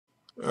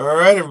All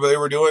right, everybody,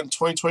 we're doing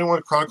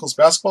 2021 Chronicles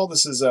basketball.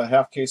 This is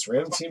half case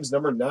random teams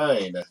number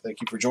 9. Thank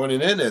you for joining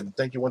in, and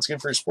thank you once again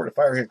for your support of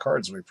Firehand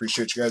Cards. We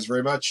appreciate you guys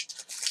very much.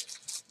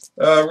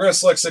 We're going to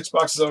select 6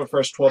 boxes of a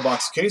fresh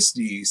 12-box case.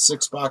 The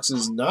 6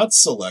 boxes not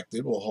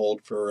selected will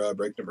hold for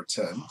break number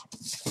 10.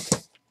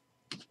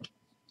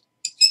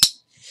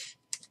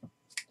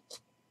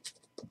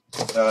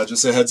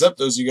 Just a heads up,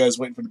 those of you guys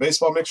waiting for the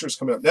baseball mixers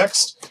coming up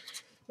next.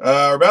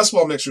 Our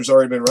basketball mixer's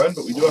already been run,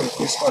 but we do have a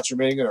few spots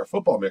remaining in our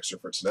football mixer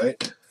for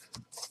tonight.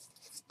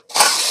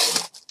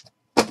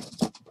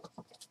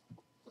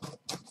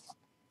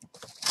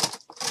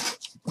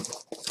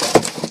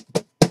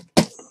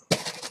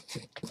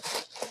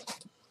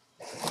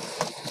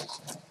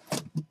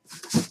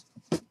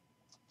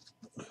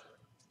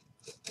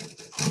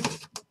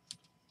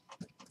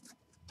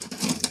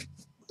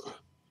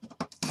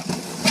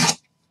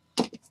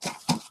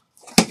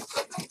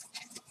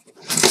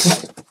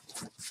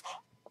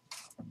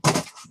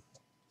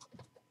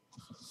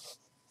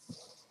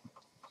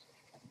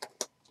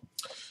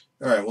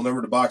 All right, we'll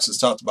number the boxes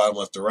top to bottom,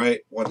 left to right.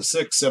 1 to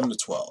 6, 7 to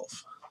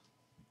 12.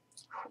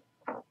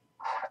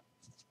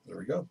 There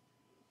we go.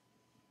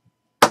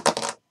 All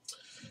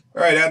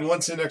right, add 1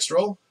 to the next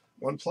roll.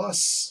 1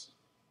 plus.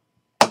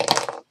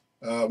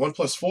 1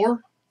 plus 4,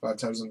 5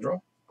 times on the draw.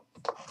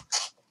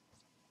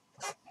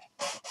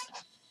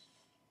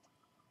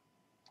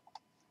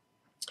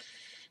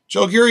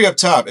 Joe Geary up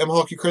top, M.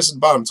 Hulky Chris at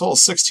the bottom. Total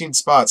 16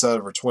 spots out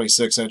of our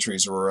 26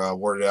 entries were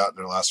awarded out in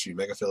their last few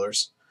mega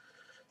fillers.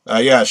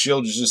 Yeah,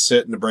 Shield was just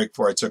hitting the break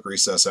before I took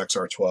recess,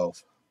 XR12. All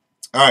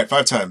right,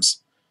 5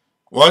 times.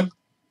 1,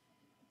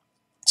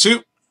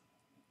 2,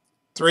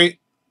 3,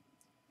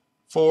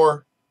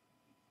 4,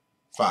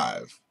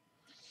 5.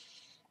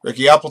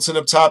 Ricky Appleton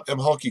up top, M.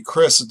 Hulky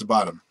Chris at the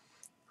bottom.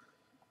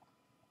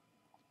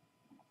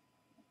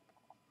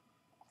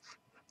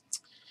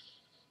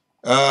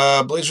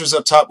 Blazers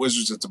up top,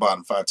 Wizards at the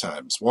bottom, 5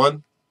 times.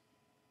 1,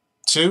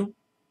 2,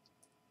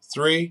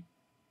 3,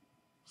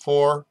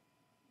 4,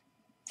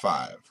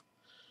 5.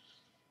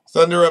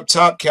 Thunder up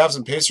top, Cavs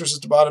and Pacers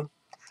at the bottom.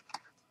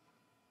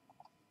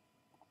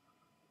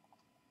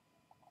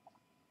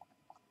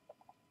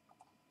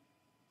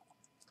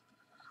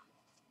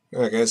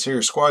 All right, guys, here are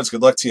your squads.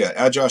 Good luck to you.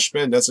 Adjosh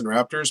Spin, Nets and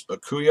Raptors.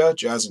 Bakuya,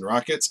 Jazz and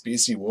Rockets.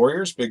 BC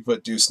Warriors.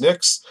 Bigfoot, Deuce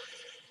Knicks.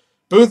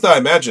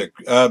 Bootheye, Magic.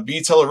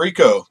 B.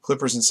 Tellerico,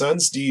 Clippers and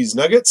Suns. D's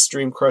Nuggets.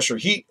 Dream Crusher,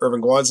 Heat.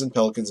 Irvin Guanzin,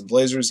 Pelicans and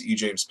Blazers. E.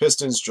 James,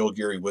 Pistons. Joel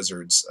Geary,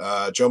 Wizards.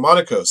 Joe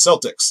Monaco,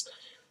 Celtics.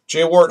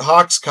 Jay Wart,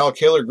 Hawks. Kyle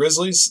Kaler,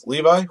 Grizzlies.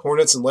 Levi,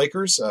 Hornets and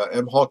Lakers.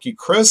 M. Hulky,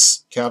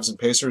 Chris, Cavs and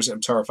Pacers.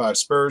 M. Tar 5,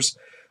 Spurs.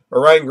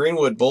 Orion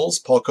Greenwood, Bulls.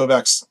 Paul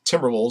Kovacs,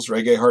 Timberwolves.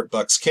 Reggae Hart,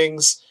 Bucks,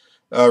 Kings.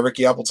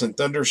 Ricky Appleton,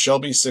 Thunder.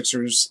 Shelby,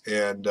 Sixers.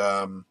 And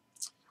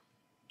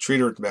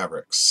Treater,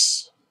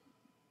 Mavericks.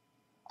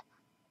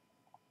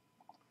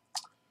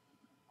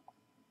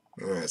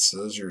 All right, so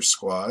those are your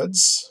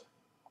squads.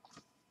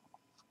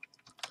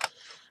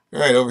 All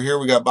right, over here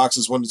we got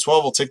boxes 1 to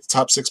 12. We'll take the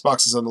top 6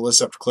 boxes on the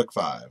list after click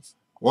 5.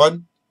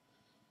 1,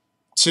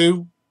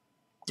 2,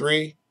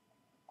 3,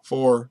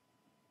 4,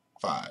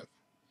 5.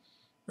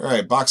 All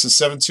right, boxes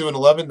 7, 2, and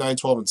 11, 9,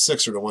 12, and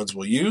 6 are the ones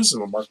we'll use,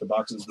 and we'll mark the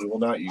boxes we will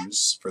not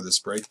use for this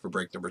break, for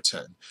break number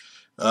 10.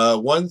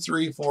 1,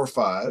 3, 4,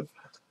 5.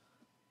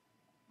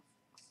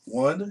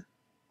 1,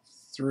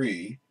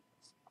 3,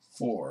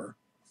 4,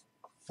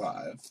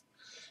 5.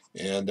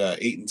 And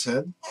 8 and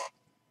 10.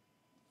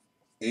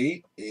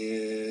 8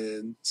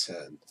 and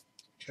 10.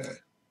 Okay.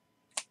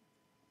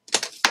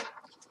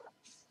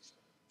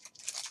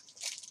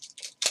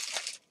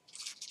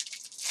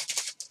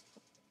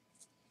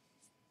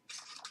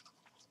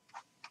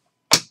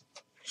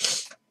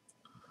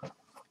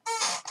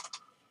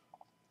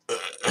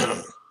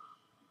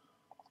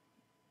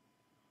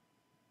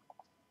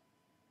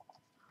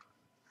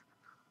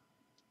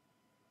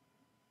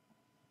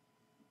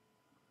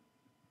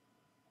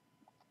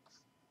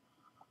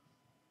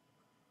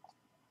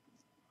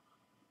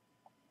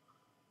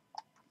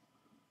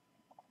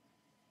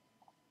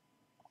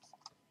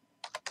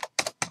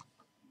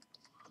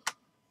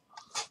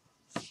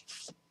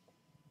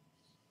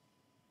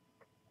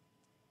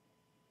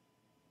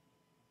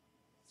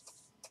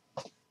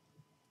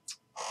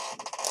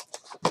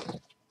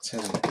 Ten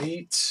and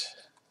 8,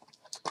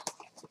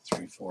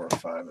 3, 4,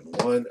 5, and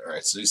 1. All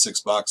right, so these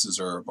 6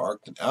 boxes are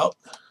marked and out.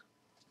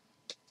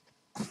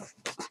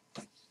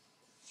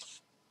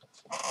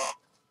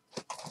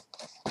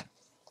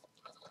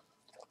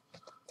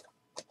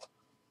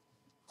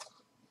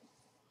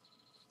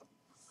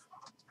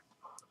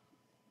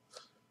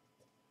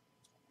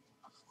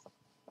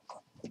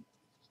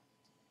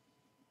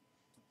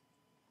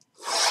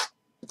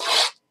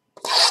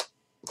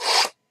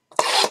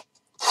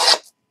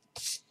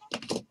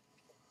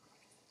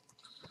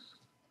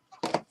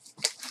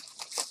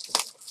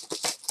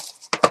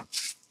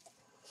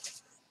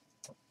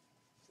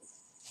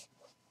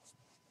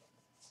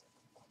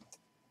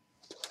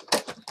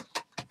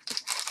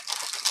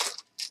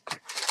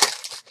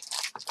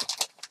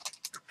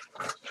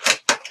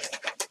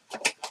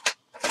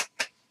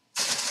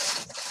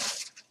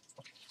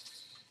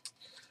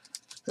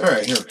 All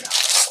right, here we go.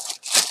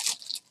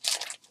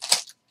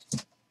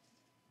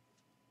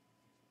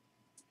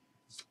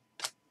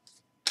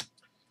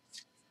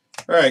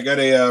 All right, got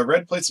a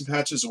red plates and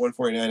patches of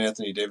 149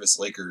 Anthony Davis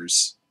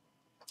Lakers.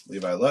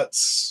 Levi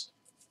Lutz.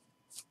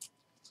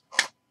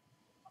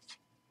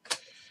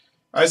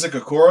 Isaac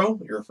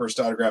Okoro, your first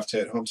autograph to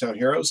hit Hometown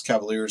Heroes.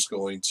 Cavaliers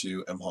going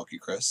to M. Hockey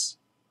Chris.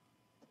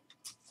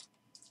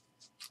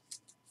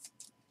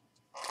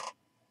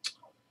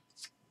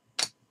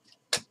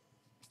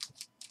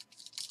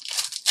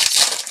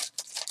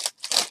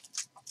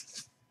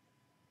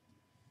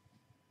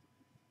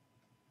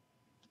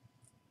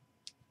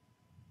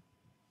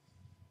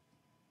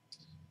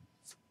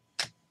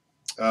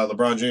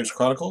 LeBron James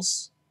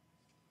Chronicles.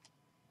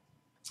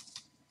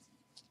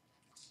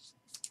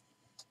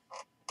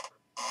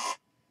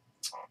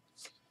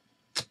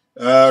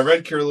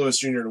 Red Kira Lewis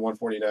Jr. to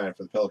 149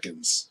 for the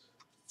Pelicans.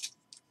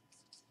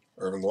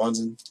 Irving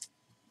Wanzen.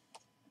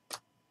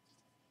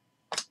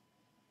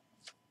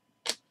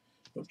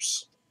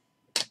 Oops.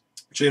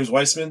 James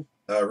Weissman,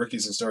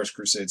 Rookies and Stars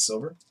Crusade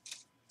Silver.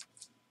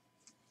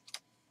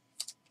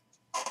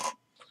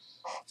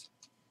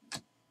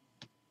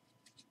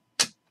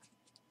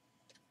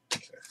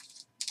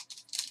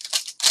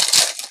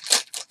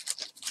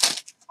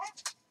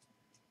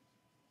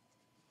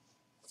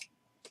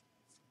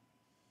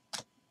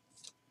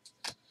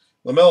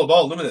 LaMelo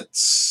Ball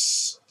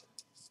Luminance.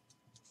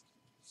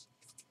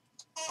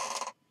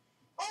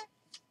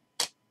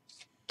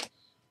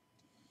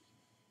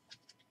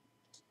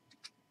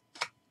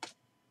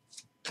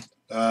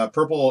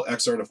 Purple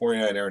XR to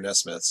 49 Aaron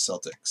Nesmith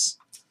Celtics.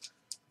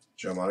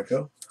 Joe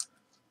Monaco.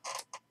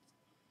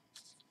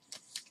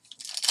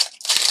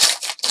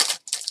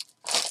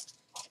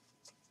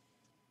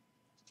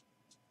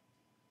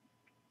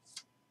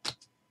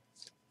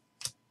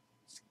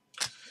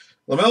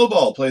 LaMelo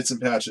Ball plates and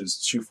patches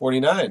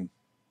 249.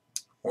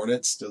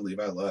 Hornets to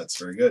Levi Lutz.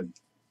 Very good.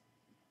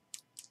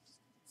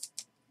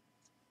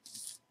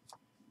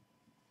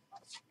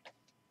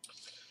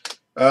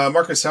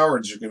 Marcus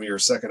Howard's going to be your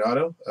second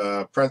auto.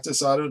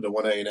 Prentice auto to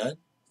 199.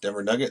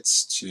 Denver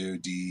Nuggets to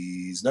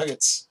D's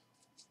Nuggets.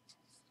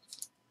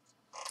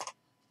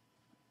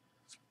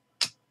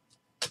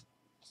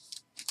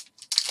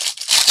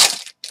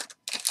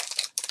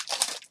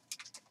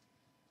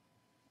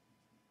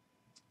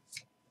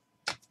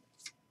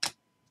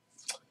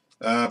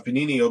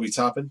 Panini Obi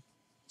Toppin.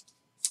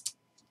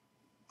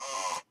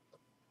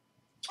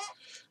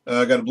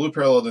 Got a blue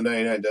parallel to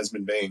 99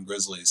 Desmond Bain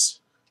Grizzlies.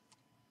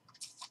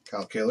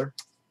 Kyle Kaler.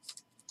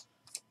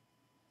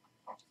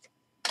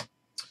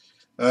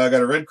 Got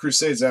a red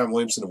Crusades Adam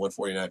Williamson to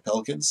 149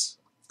 Pelicans.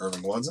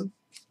 Irving Wanzen.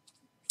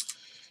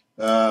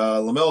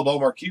 LaMelo Ball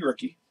Marquee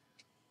rookie.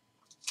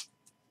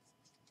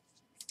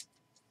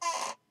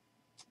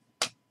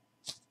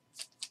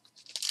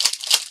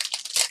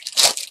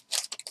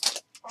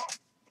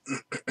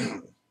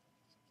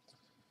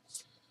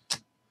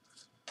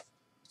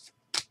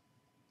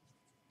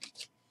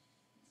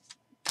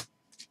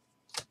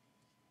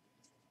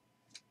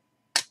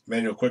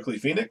 Manuel Quickly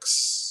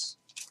Phoenix.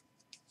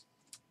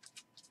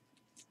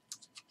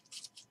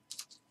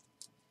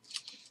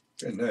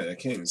 Good night. I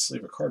can't even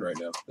sleeve a card right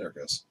now. There it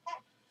goes.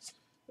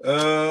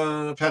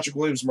 Patrick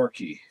Williams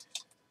Marquee.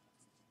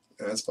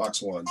 That's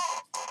box one.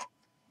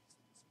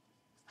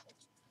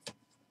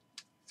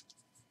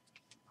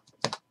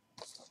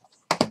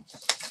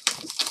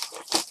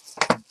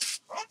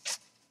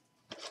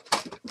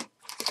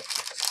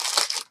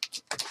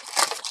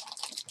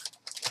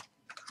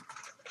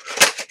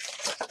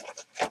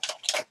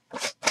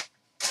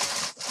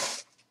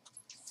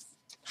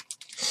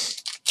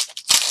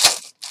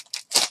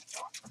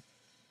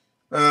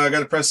 I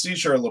got a Prestige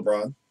shirt of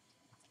LeBron.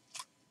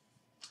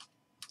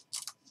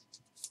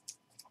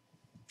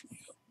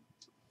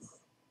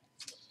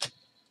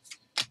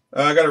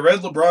 I got a red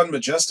LeBron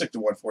Majestic to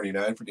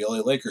 149 for the LA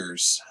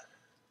Lakers.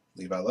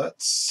 Levi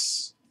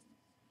Lutz.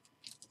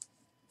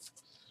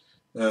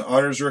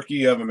 Honors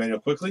rookie of Emmanuel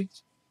Quickly.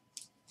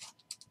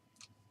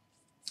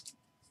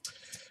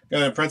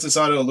 Got a Princess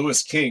Auto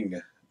Lewis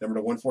King, number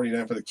to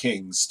 149 for the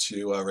Kings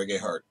to Reggae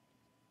Heart.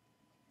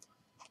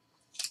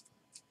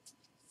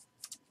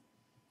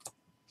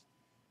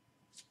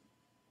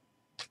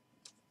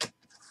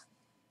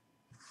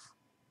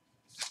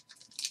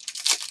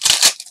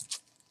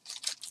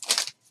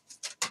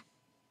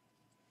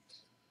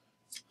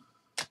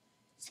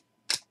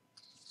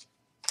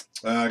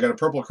 I got a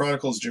Purple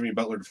Chronicles Jimmy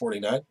Butler to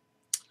 49.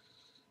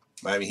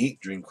 Miami Heat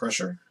Dream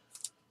Crusher.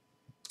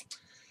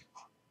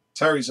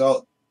 Tyrese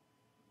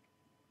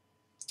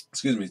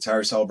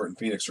Halliburton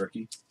Phoenix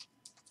rookie.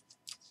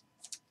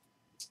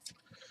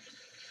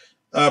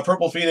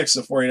 Purple Phoenix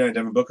to 49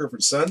 Devin Booker for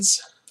the Suns.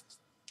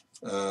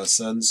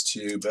 Suns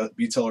to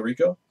B.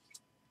 Tellerico.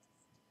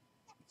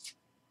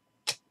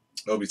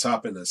 Obi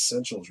Toppin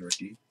Essentials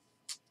rookie.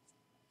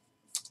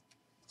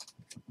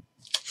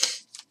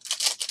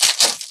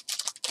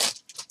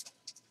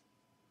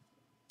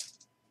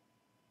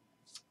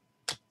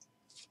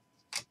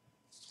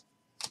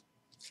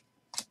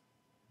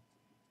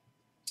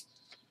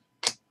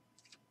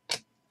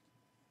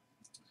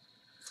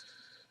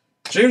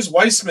 James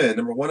Weissman,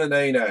 number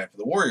 1/99 for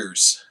the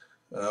Warriors.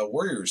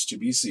 Warriors to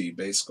BC,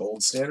 base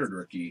gold standard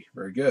rookie.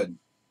 Very good.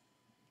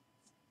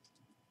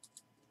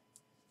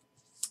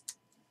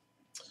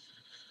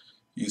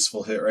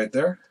 Useful hit right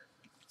there.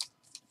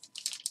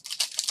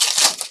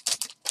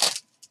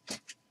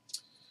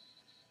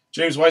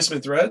 James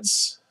Weissman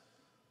Threads.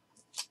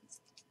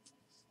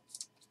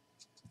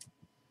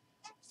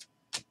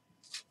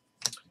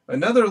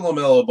 Another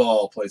LaMelo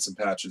Ball, plates and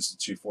patches to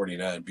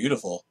 249.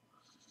 Beautiful.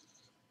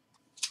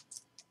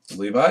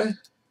 Levi.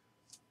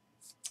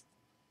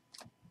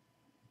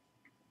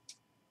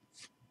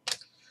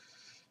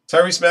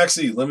 Tyrese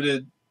Maxey,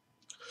 limited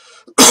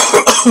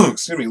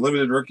excuse me,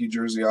 limited rookie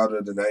jersey auto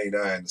to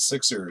 99. The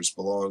Sixers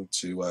belong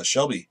to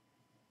Shelby.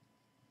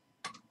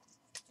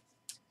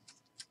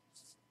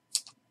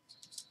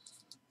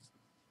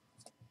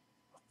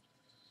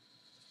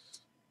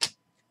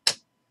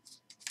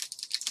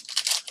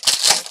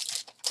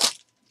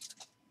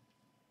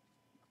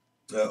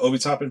 Obi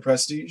Toppin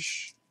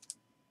Prestige.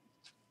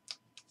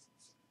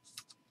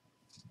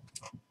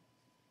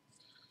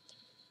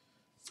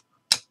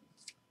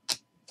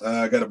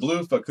 Got a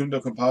blue Facundo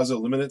Campazzo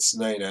Limited to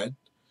 99.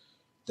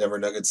 Denver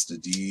Nuggets to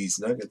D's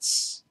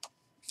Nuggets.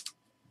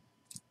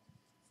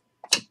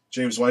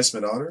 James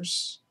Weissman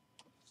Honors.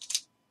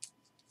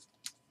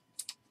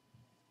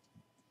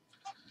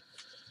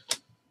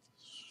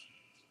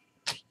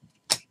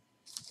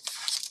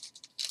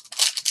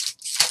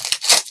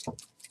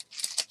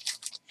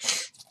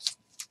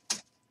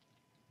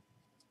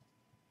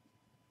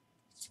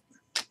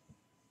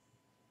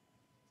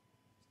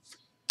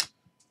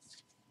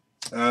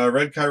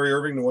 Red Kyrie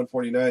Irving to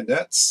 149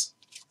 Nets.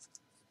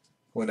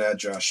 Going to add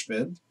Josh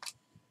Spin.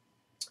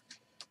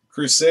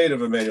 Crusade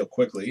of Emmanuel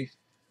Quickly.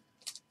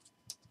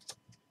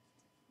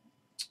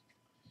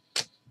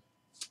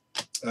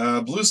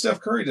 Blue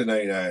Steph Curry to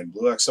 99.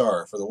 Blue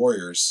XR for the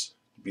Warriors.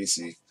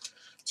 BC.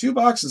 2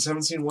 boxes.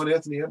 Haven't seen one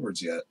Anthony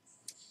Edwards yet.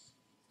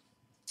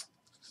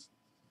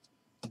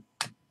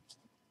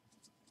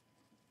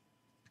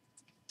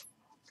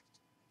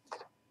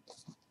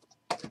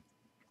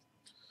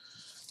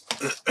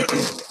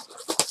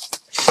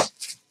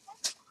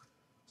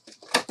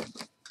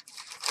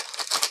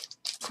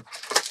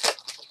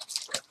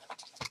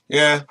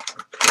 Yeah.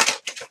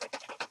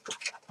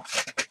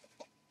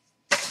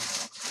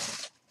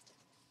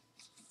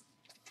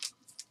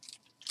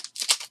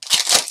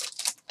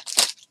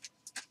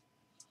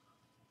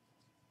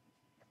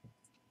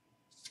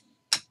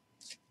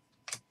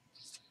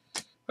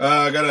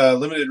 I got a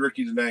limited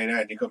rookie to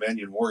 99. Nico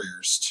Mannion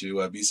Warriors to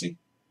BC.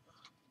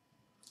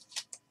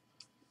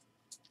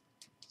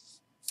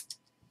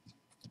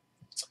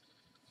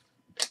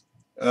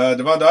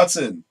 Devon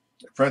Dotson,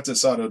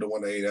 Apprentice Auto to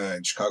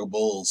 189. Chicago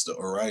Bulls to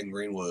Orion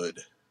Greenwood.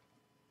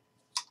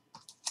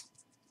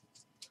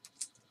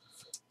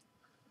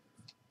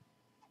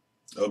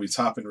 Obi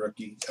Toppin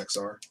Rookie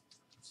XR.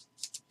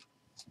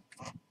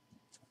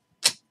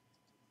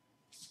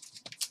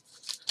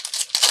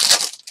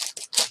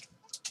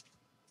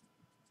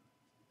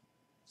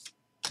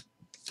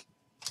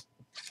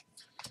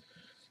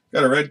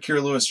 Got a red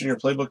Kira Lewis Jr.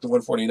 Playbook to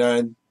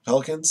 149.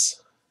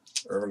 Pelicans.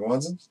 Irving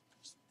Wanzen.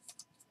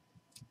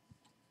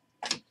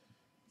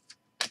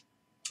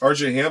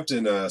 RJ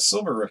Hampton,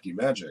 Silver Rookie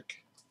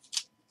Magic.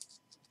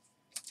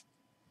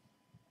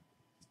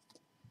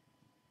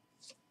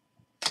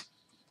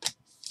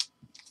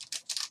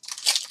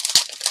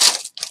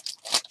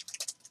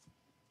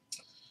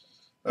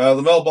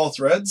 LaMelo Ball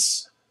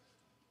Threads.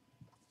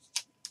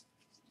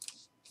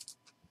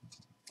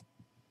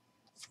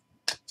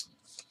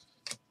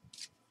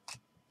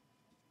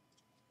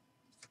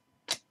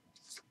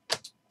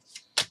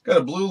 Got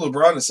a blue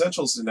LeBron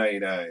Essentials to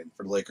 99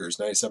 for the Lakers.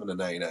 97 to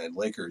 99.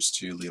 Lakers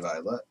to Levi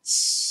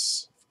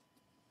Lutz.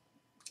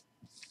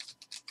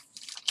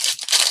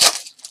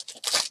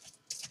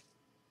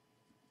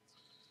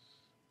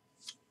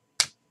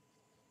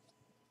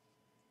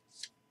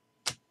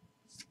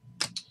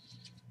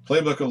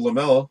 Playbook of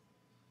LaMelo.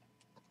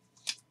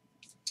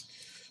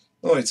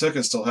 Only took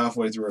us till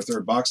halfway through our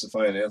third box to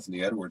find an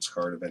Anthony Edwards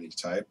card of any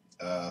type.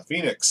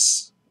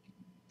 Phoenix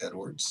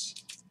Edwards.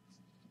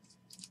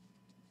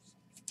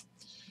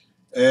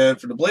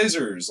 And for the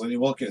Blazers, Lenny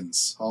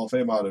Wilkins, Hall of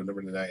Fame auto,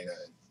 number 99.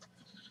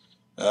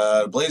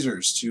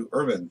 Blazers to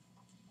Irvin.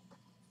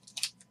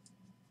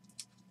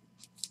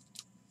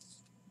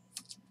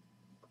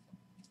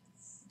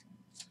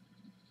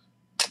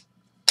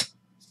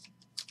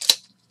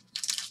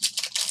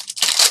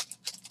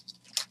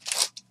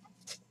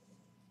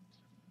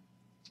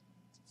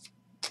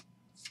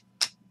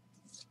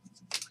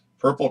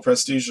 Purple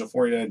Prestige of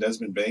 49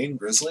 Desmond Bain,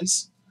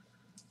 Grizzlies.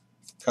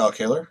 Kyle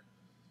Kaler.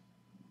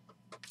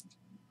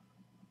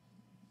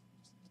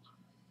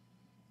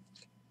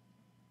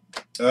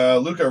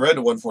 Luka Red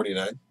to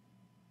 149.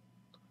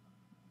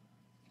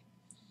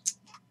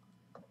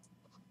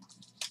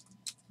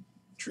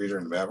 Treater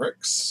and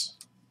Mavericks.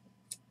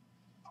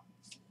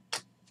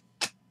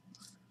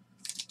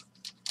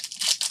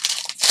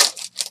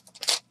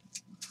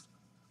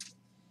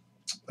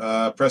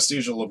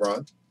 Prestige of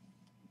LeBron.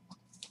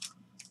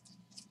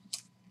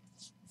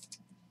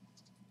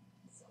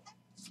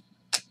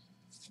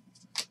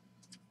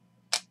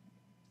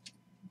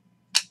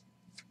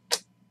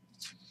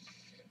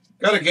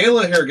 Got a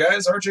gala here,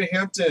 guys. RJ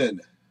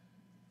Hampton.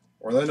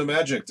 Orlando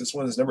Magic. This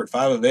one is numbered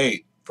 5 of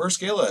 8.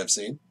 First gala I've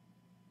seen.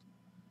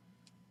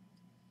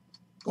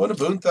 Going to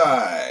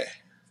Boonthai.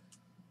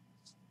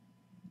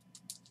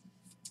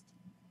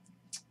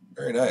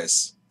 Very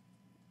nice.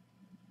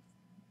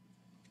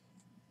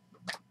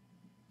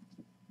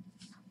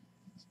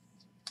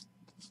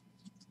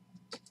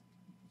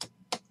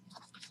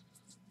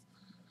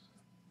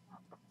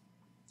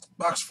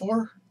 Box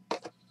 4.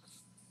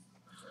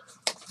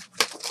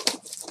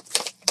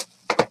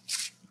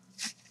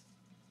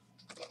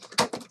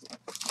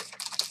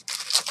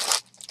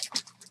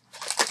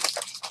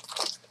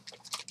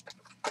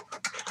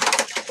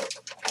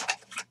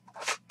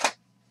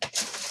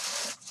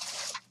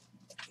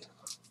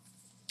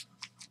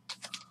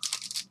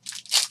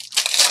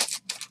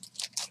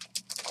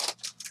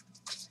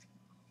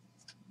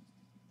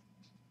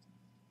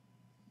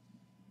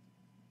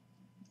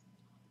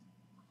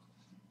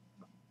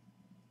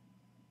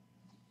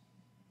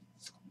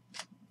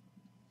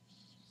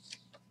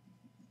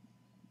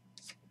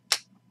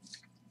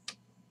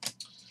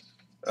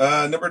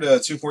 Number to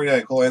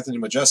 249, Cole Anthony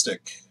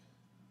Majestic.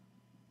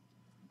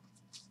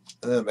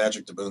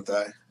 Magic to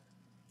Boonthai.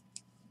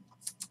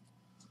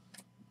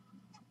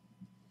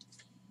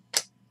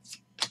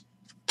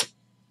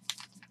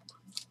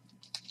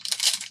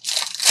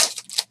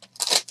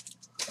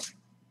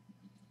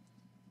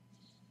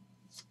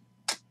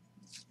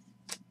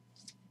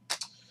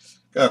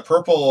 Got a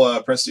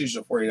purple Prestige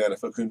to 49 of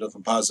Facundo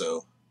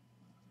Campazzo.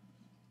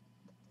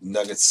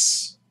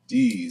 Nuggets.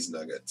 D's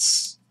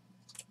Nuggets.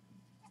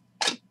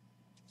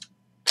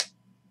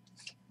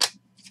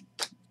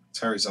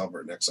 Tyrese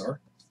Albert XR.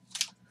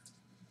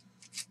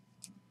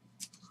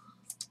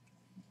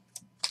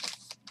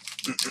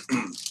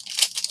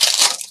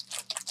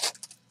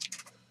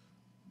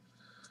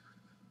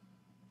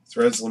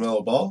 Threads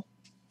LaMelo Ball.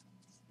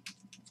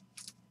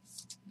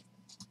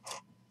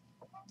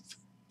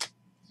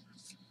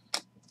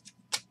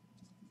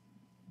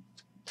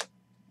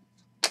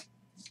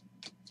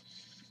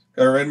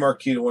 Got a red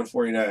marquee to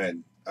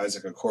 149.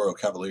 Isaac Okoro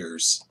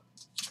Cavaliers.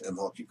 M.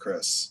 Hulky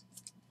Chris.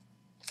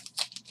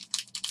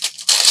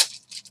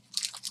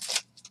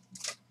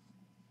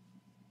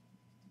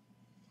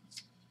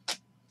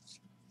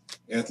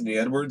 Anthony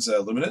Edwards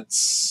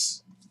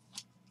Luminance.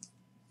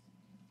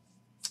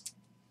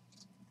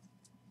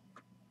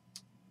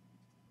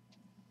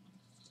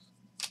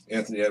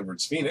 Anthony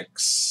Edwards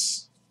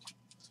Phoenix.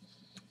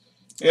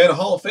 And a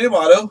Hall of Fame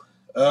auto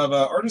of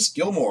Artist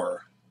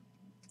Gilmore.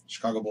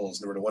 Chicago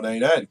Bulls, number to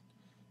 199.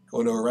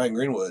 Going to Ryan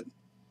Greenwood.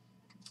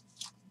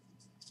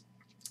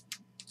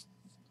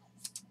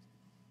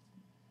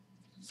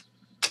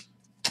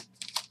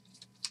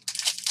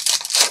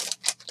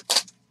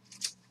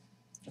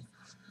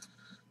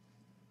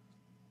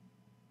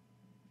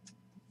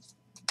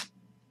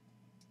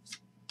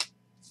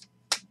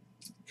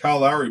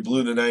 Kyle Lowry,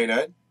 blue to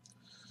 99.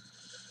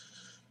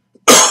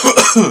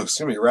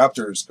 Excuse me,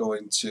 Raptors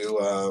going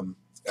to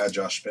add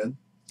Josh Finn.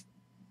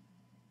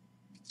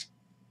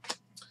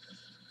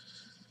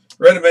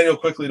 Red Emmanuel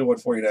quickly to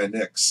 149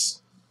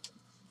 Knicks.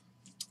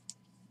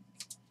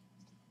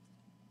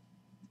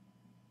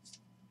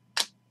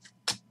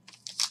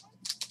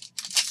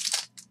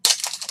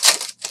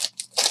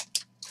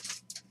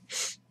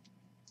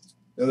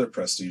 Another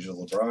Prestige of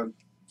LeBron.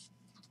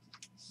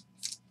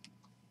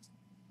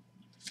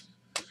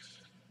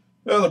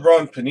 Now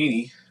LeBron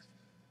Panini.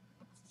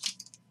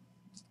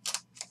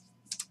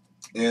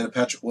 And a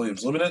Patrick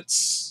Williams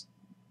Luminance.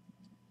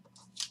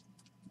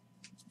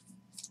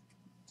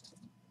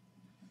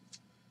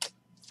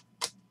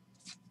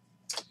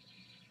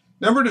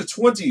 Number to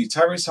 20,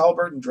 Tyrese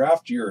Halliburton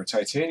Draft Year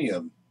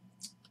Titanium.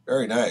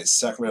 Very nice.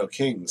 Sacramento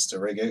Kings to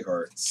Ray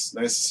Gayhart. It's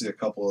nice to see a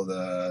couple of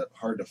the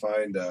hard to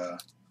find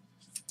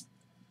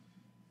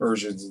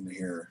versions in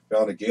here.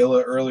 Found a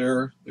Gala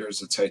earlier.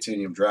 There's a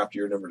Titanium Draft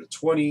Year number to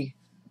 20.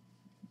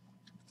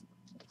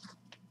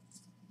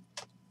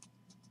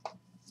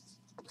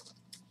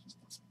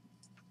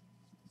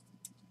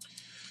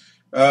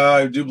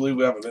 I do believe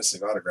we have a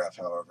missing autograph,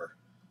 however.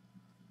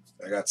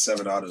 I got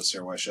 7 autos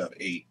here. Why should I have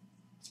 8?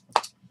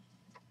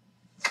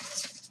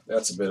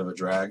 That's a bit of a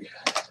drag.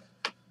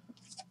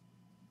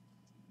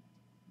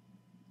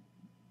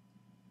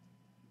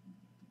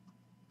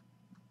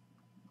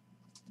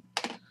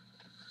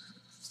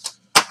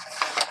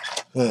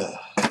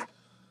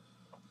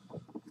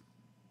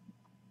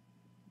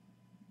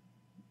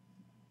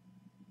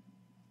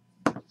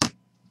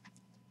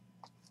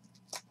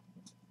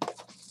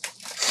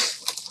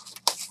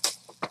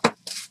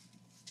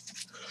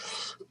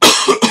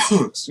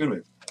 Excuse me.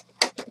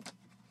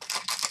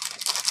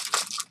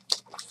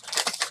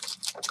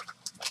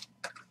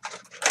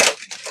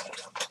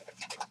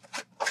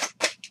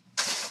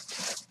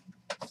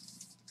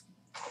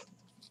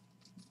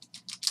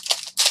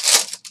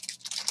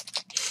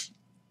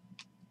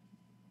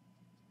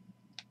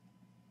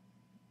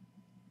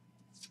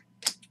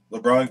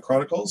 LeBron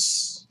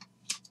Chronicles.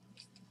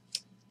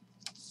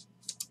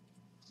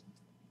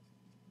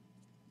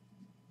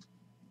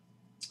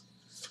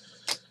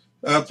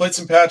 Plates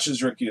and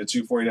patches, rookie to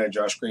 249,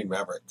 Josh Green,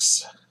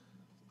 Mavericks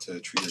to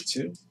Treater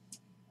 2.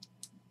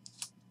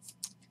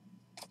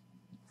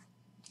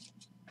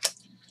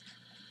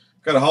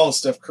 Got a Hall of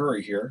Steph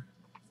Curry here.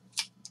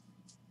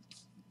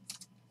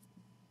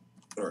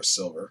 Or a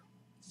silver.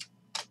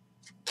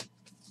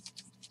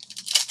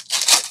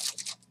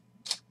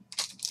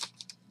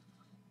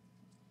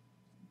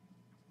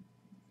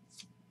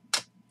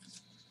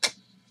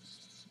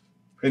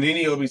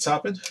 Panini Obi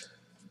Toppin.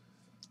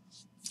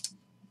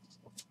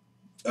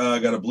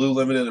 Got a blue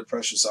limited of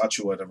Precious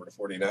Achua, number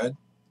 49.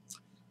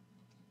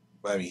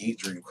 Miami Heat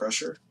Dream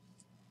Crusher.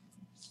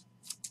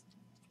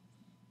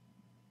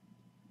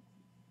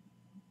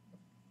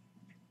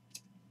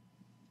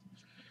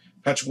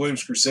 Patrick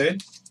Williams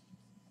Crusade.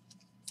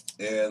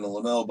 And the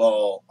LaMelo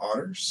Ball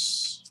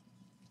Honors.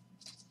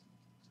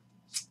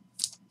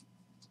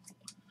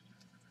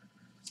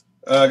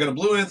 Got a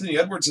blue Anthony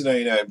Edwards in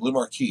 99. Blue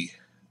Marquee.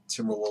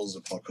 Timberwolves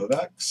of Paul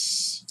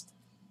Kovacs.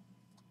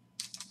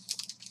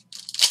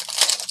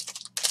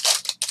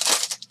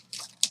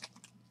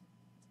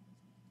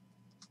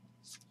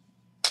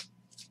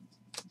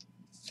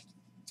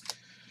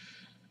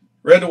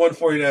 Red to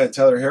 149,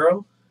 Tyler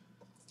Harrow.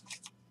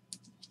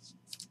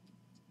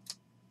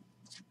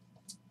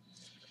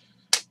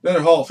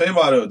 Another Hall of Fame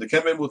auto,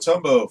 Dikembe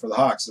Mutombo for the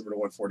Hawks, number to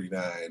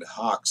 149.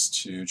 Hawks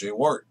to Jay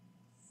Ward.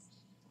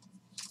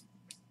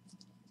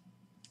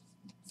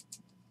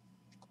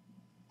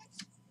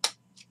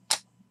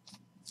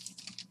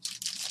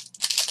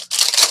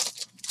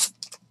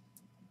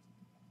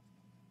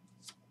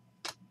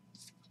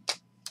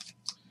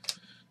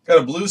 Got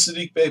a blue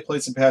Sadiq Bey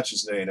plates and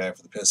patches 99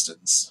 for the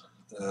Pistons.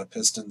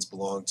 Pistons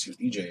belong to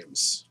E.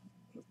 James.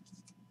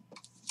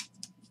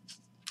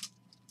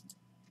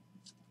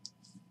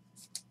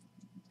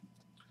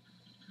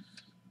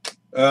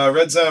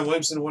 Red Zion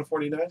Williamson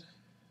 149.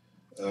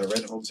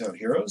 Red Hometown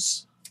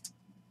Heroes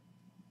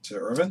to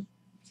Irvin.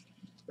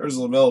 There's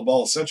a LaMelo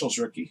Ball Essentials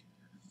rookie.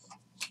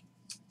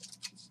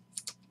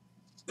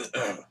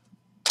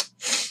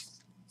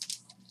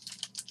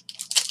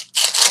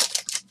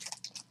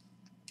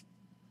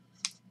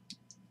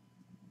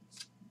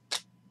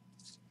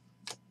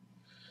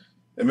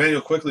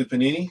 Emmanuel Quickly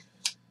Panini.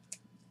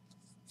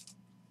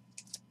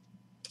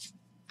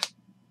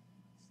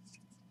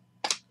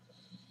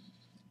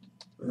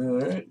 All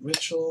right,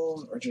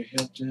 Mitchell, R.J.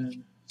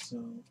 Hampton.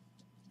 So,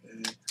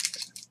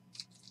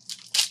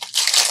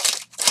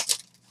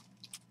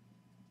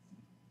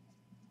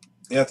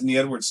 Anthony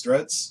Edwards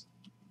Threads.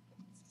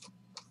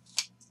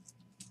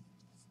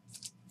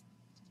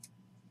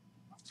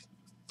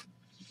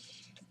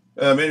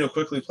 Emmanuel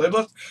Quickly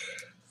Playbook.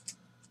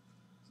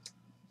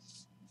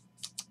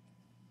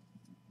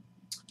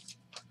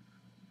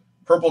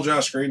 Purple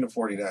Josh Green to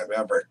 49,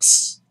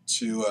 Mavericks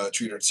to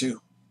Treater 2.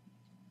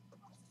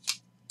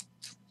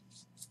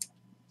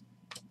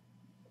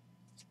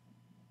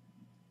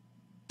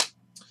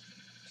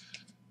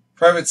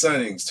 Private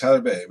signings,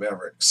 Tyler Bey,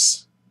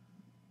 Mavericks.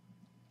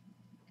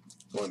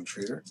 One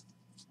Treater.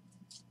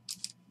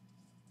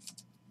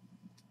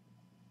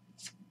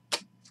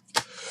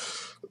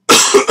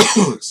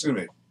 Excuse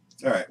me.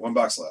 All right, one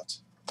box left.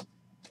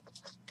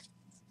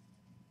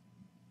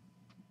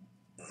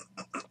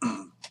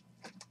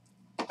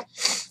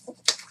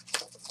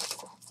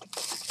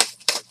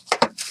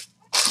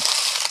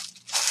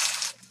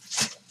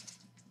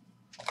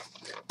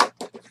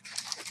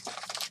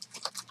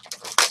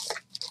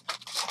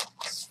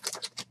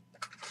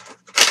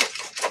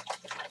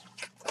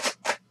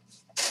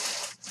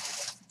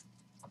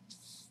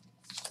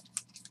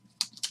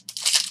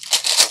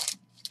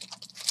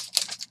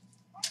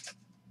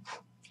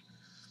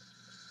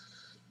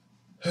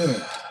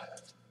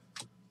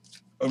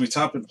 Obi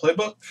Toppin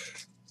Playbook.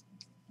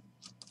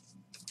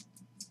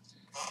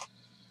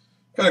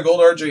 Got a gold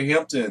R.J.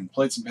 Hampton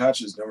plates and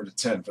patches, number to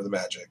 10 for the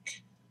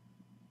Magic.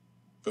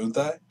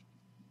 Boonthai.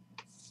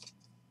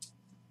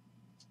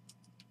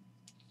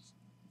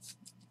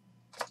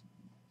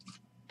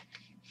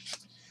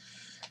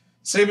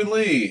 Saban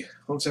Lee,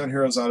 Hometown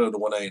Heroes auto to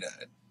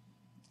 199.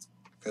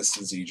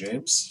 Pistons E.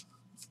 James.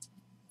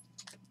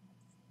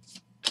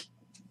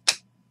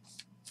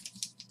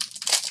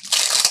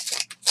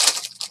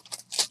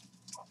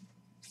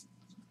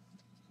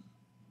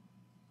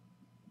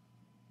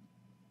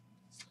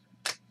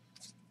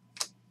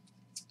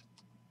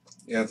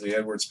 Anthony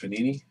Edwards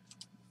Panini.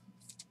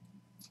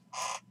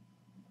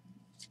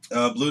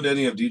 Blue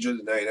Denny of DJ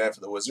to 99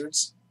 for the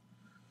Wizards.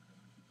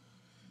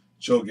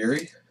 Joe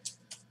Geary.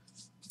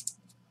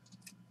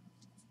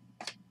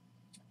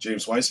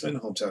 James Weissman,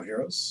 Hometown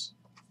Heroes.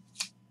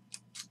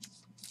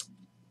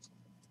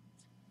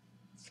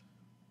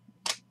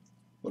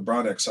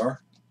 LeBron XR.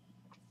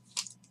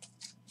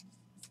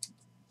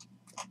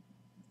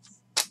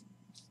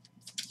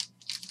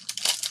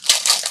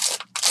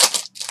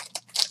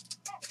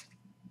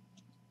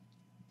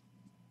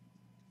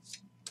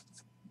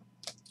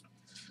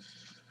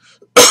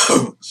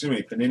 Excuse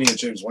me, Panini and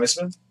James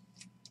Weissman.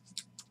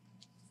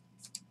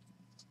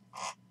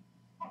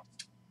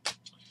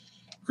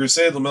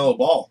 Crusade LaMelo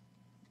Ball.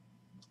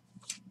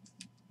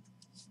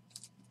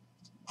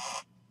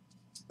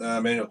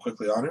 Manuel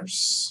quickly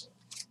honors.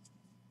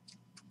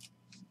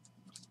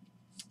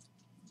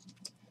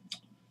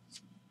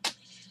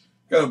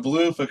 Got a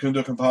blue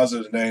Facundo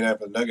Composite to 99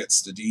 for the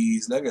Nuggets. To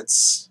D's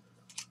Nuggets.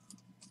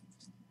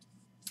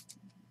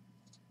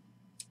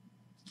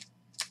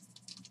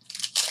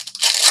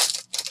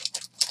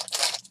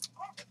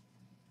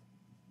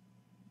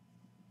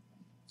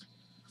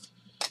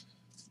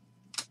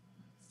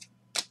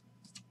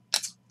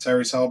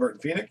 Tyrese Halliburton,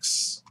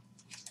 Phoenix.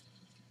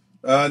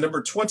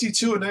 Number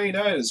 22 and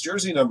 99 is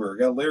jersey number.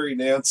 Got Larry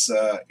Nance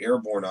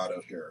airborne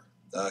auto here.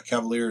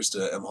 Cavaliers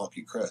to M.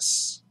 Hockey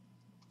Chris.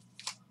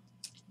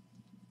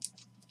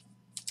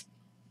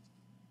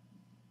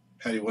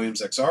 Patty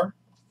Williams XR.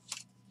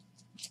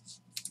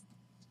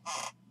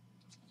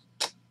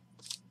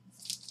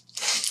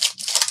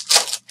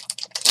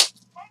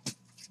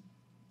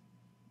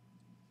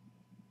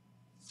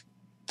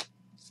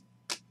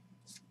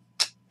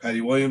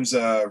 Patty Williams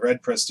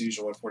red prestige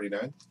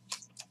 149.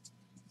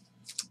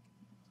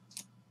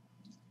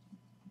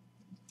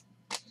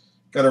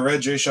 Got a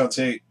red Jay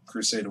Tate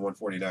Crusade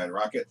 149.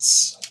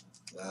 Rockets.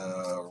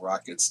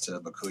 Rockets to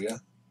Bakuya.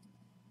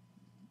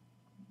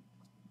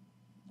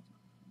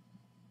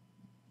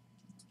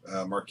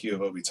 Marquis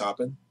of Obi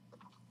Toppin.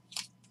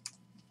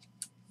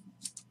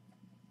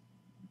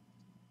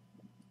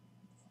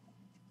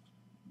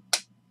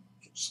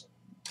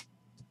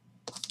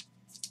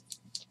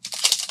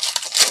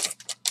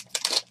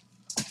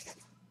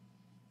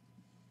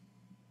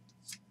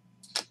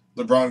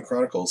 LeBron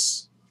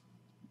Chronicles.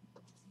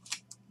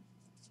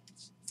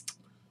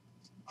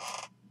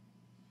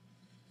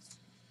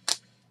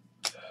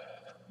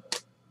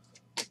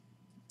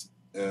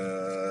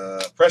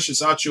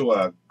 Precious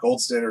Achua, gold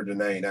standard to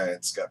 99.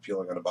 It's got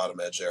peeling on the bottom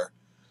edge there.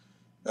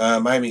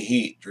 Miami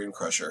Heat, Dream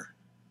Crusher.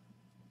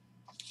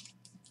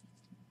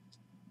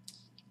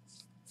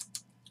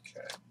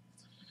 Okay.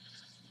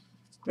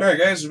 All right,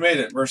 guys, we made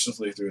it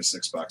mercifully through a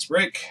 6-box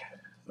break.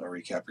 I'll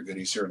recap your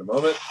goodies here in a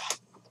moment.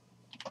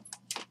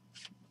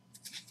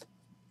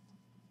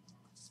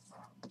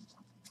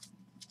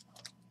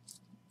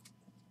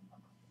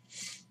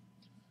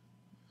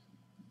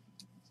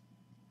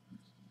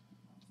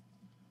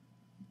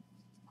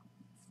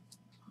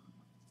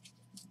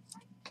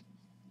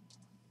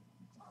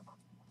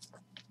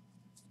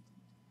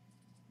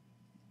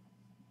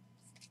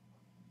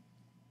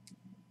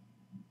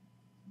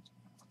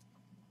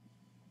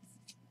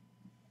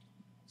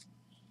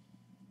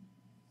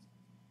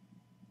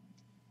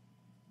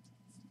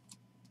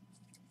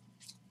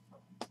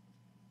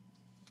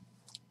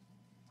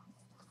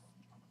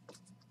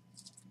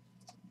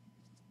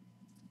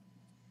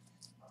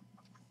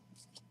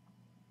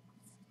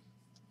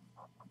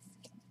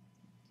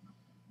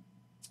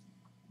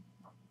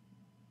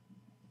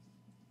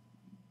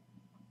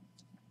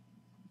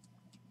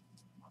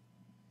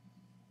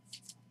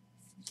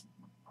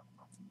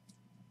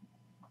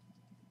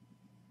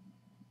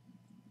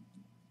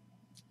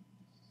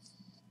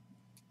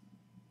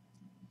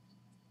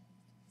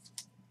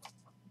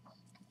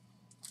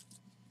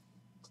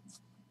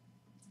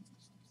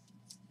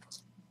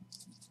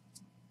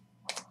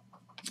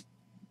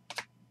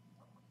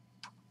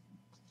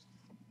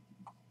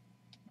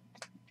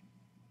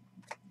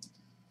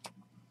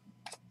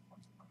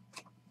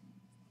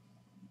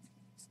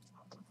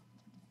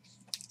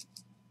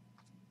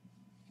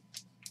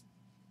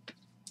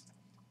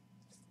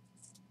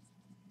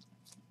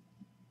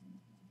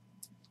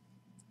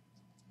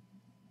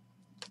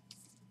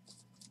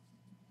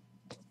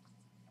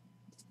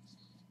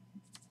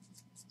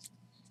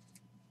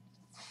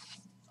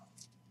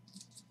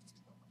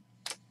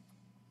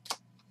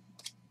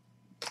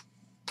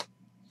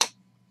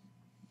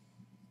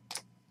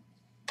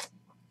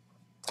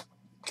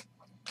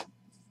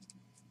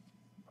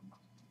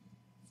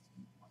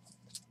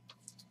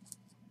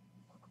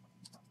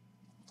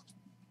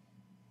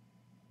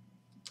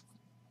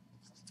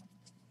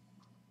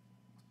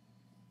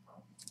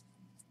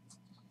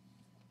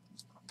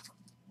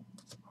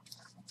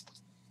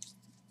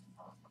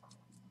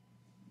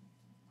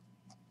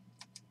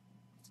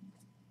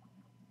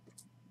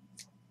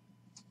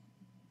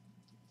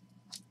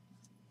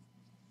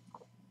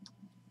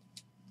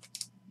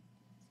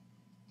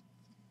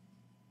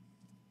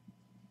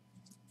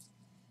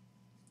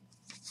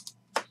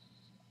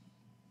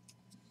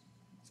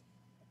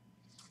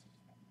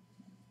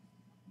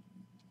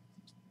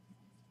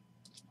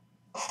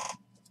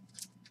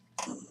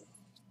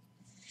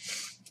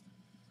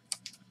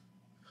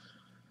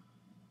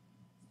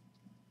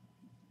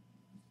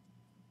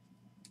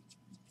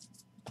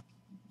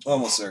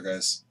 Almost there,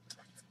 guys.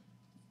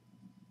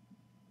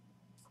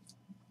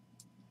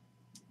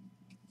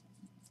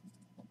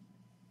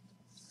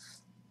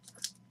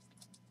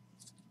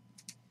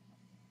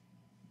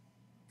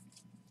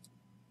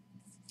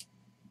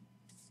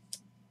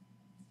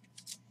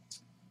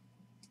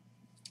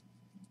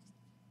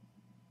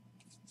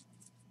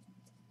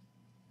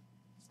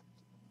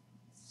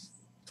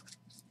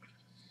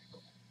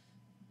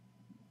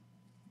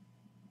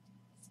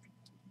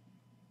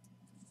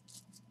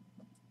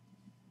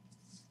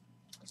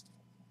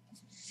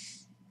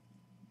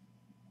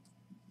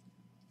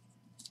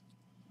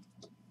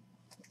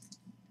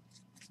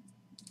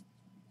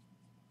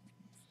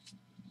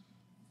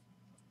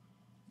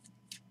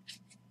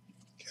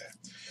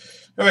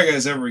 All right,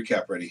 guys, have a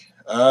recap ready.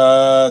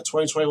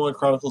 2021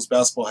 Chronicles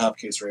Basketball Half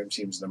Case Ram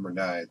Teams number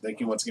 9. Thank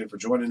you once again for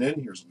joining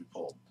in. Here's what we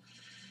pulled.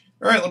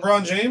 All right,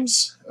 LeBron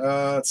James.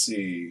 Let's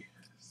see.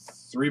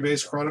 3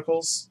 base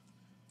Chronicles,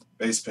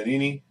 base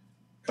Panini,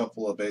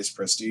 couple of base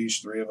Prestige,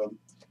 3 of them,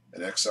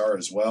 and XR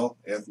as well.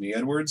 Anthony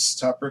Edwards,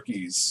 top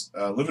rookies.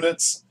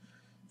 Luminance,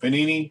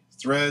 Panini,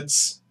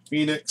 Threads,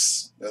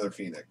 Phoenix, another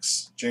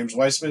Phoenix. James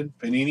Weissman,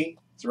 Panini,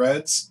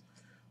 Threads,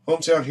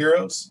 Hometown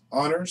Heroes,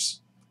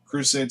 Honors,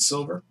 Crusade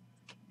Silver.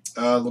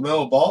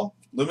 LaMelo Ball,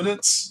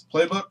 Luminance,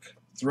 Playbook,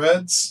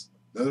 Threads,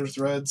 another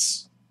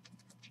Threads.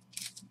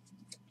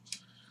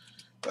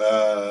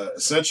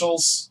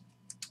 Essentials,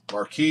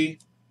 Marquee,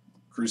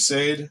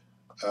 Crusade,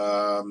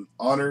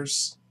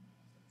 Honors,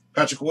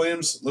 Patrick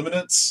Williams,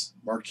 Luminance,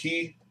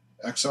 Marquee,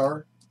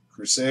 XR,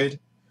 Crusade,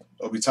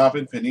 Obi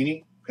Toppin,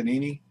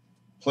 Panini,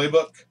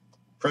 Playbook,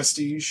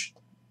 Prestige,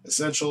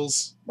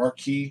 Essentials,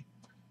 Marquee,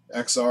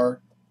 XR,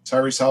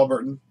 Tyrese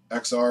Halliburton,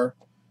 XR,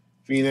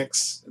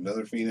 Phoenix,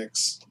 another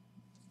Phoenix,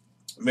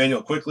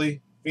 Emmanuel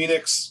Quickly,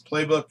 Phoenix,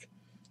 Playbook,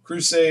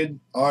 Crusade,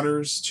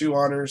 Honors, 2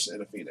 Honors,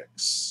 and a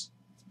Phoenix.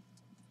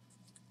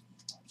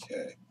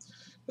 Okay.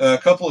 A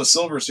couple of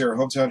silvers here.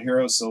 Hometown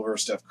Heroes, silver,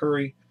 Steph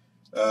Curry.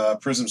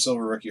 Prism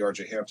silver, rookie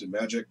RJ Hampton,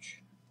 Magic.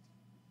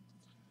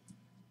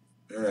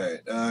 All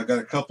right. Got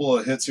a couple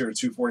of hits here at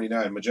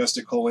 249.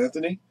 Majestic Cole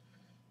Anthony.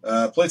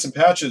 Plates and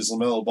patches,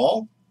 LaMelo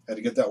Ball. Had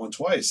to get that one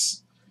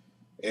twice.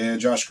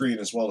 And Josh Green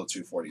as well at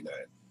 249.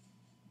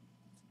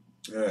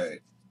 All right.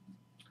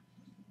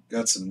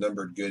 Got some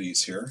numbered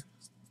goodies here.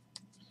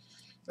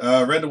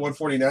 Red to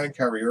 149,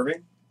 Kyrie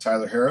Irving,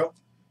 Tyler Herro,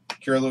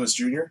 Kira Lewis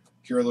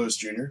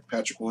Jr.,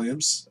 Patrick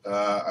Williams,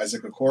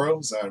 Isaac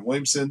Okoro, Zion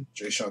Williamson,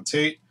 Jayshawn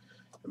Tate,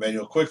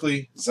 Emmanuel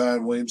Quickly,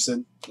 Zion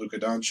Williamson, Luka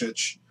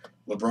Doncic,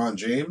 LeBron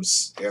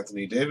James,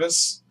 Anthony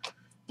Davis,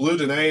 blue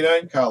to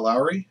 99, Kyle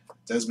Lowry,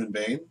 Desmond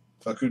Bain,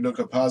 Facundo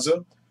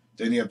Campazzo,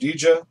 Danny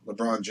Avdija,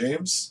 LeBron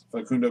James,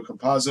 Facundo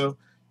Campazzo,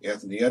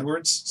 Anthony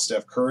Edwards,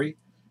 Steph Curry,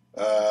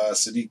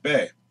 Sadiq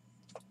Bey.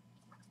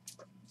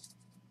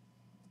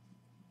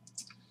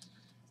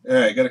 All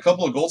right, got a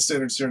couple of gold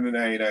standards here in the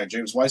 99.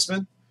 James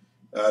Weissman.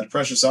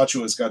 Precious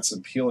Achua's got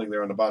some peeling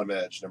there on the bottom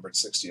edge, numbered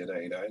 60 and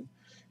 99.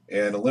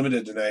 And a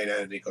limited to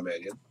 99 Nico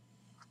Mannion.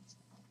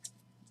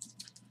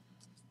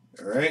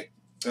 All right.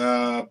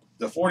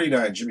 The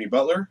 49, Jimmy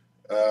Butler.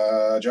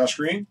 Josh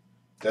Green.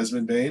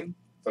 Desmond Bain.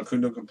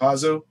 Facundo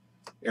Campazzo.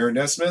 Aaron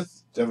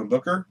Nesmith. Devin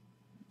Booker.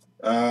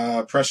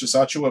 Precious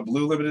Achua,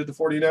 blue limited to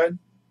 49.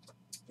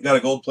 Got a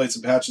gold plates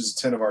and patches,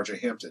 10 of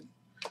RJ Hampton.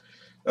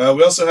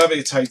 We also have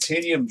a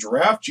titanium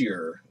draft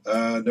year,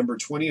 number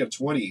 20 of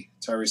 20,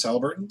 Tyrese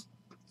Halliburton.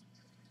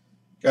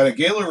 Got a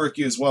Gala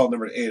rookie as well,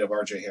 number 8 of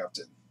RJ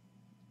Hampton.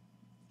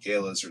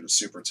 Galas are the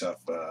super tough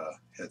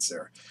hits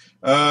there.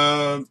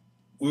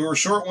 We were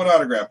short 1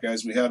 autograph,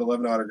 guys. We had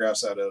 11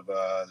 autographs out of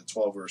the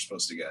 12 we were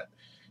supposed to get.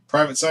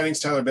 Private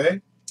signings, Tyler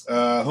Bey.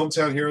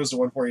 Hometown Heroes, the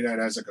 149,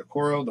 Isaac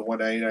Okoro. The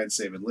 199,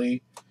 Saban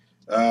Lee.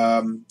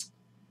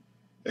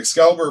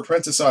 Excalibur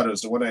Apprentice Autos,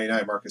 the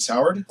 199, Marcus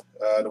Howard.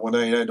 The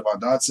 199, Devon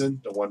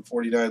Dotson. The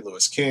 149,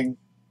 Lewis King.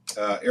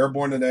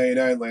 Airborne to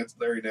 99,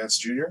 Larry Nance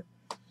Jr.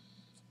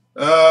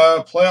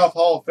 Playoff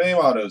Hall of Fame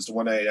Autos, the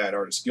 199,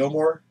 Artis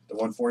Gilmore. The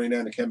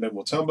 149, to Kemba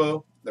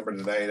Mutombo. Number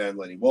to 99,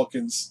 Lenny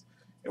Wilkins.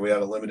 And we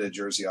had a limited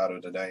jersey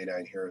auto to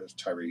 99 here of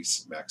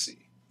Tyrese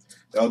Maxey.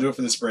 That'll do it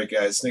for this break,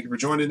 guys. Thank you for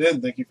joining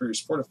in. Thank you for your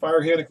support of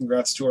Firehand, and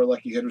congrats to our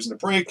lucky hitters in the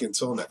break.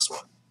 Until next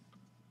one.